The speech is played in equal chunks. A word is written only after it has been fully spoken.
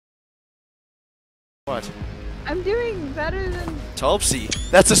What? I'm doing better than Tulpzi.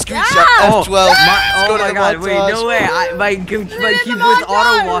 That's a screenshot. Yeah! F12. Oh my god, wait, no way. My keyboard's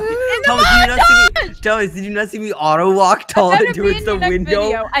auto walking. Thomas, did you not see me auto walk towards the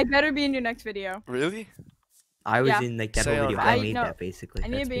window? I better be in your next video. Really? I was in like that whole video. I made that basically.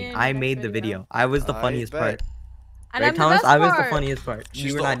 I made the video. I was the funniest part. Right, Thomas? I was the funniest part.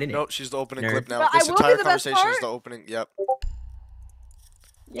 You were not in it. No, she's the opening clip now. But This entire conversation is the opening. Yep.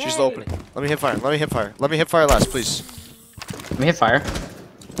 Yay. She's the opening. Let me hit fire. Let me hit fire. Let me hit fire last, please. Let me hit fire.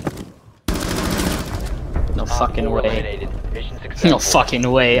 No fucking way. No fucking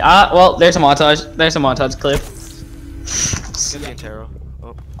way. Well, there's a montage. There's a montage clip. Get the Intero.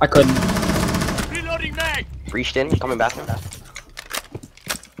 Oh. I couldn't. Reloading mag. Reached in, coming back.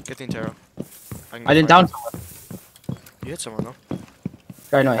 Get the Intero. I didn't down someone. You hit someone though.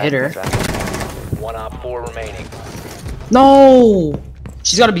 Right, no, I hit her. 1 op 4 remaining. No!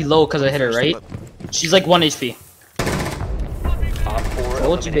 She's gotta be low because I hit her, right? She's like 1 HP. Op 4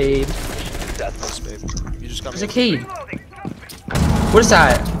 Told you, babe. Nice, babe. You just got There's a me. cade. What is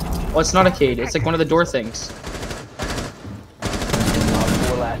that? Oh, it's not a cade. It's like one of the door things. Op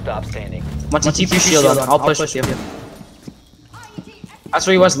 4 last stop standing. Once you keep your shield on, I'll push you. That's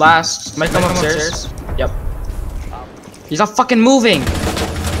where he was last. Might come upstairs. Yep. He's not fucking moving.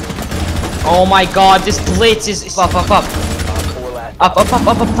 Oh my god, this blitz is up. Up,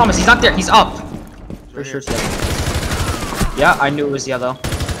 Thomas, he's not there, he's up. For sure it's yellow. Yeah, I knew it was yellow.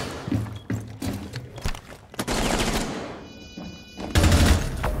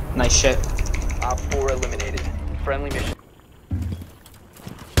 Nice shit. Op 4 eliminated. Friendly mission.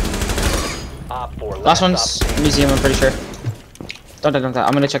 Op 4 Last one's museum, I'm pretty sure. Don't. I'm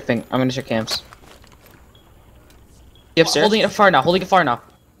gonna check thing. I'm gonna check camps. He upstairs. Holding it far now.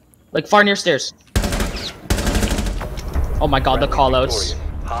 Like far near stairs. Oh my god, the callouts.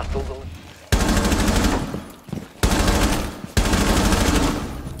 Hostiles.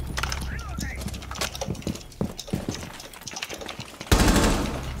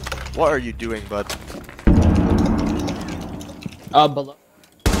 What are you doing, bud? Below.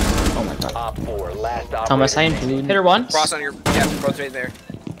 Oh my god. Op 4 last op. Thomas, I am blue. Hit her once. Cross on your, yeah, rotate there.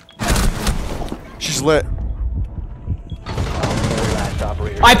 She's lit. Last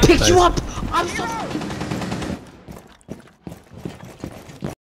operator. I picked you up! I'm so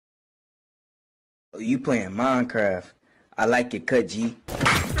You playing Minecraft. I like it, cut G.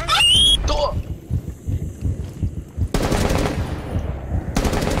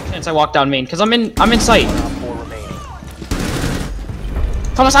 Chance I walk down main, cause I'm in sight. Op 4 remaining.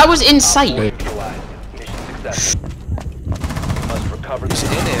 Thomas, I was in sight. Mission successful. Must recover the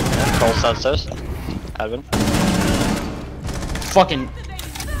Cole downstairs. Advin. Fucking.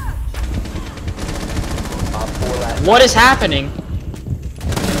 Op 4 last. What is happening?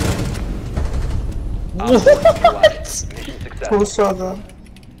 Op 4 neutralized. Mission successful. Who saw that?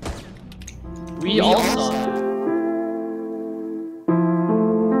 We all saw.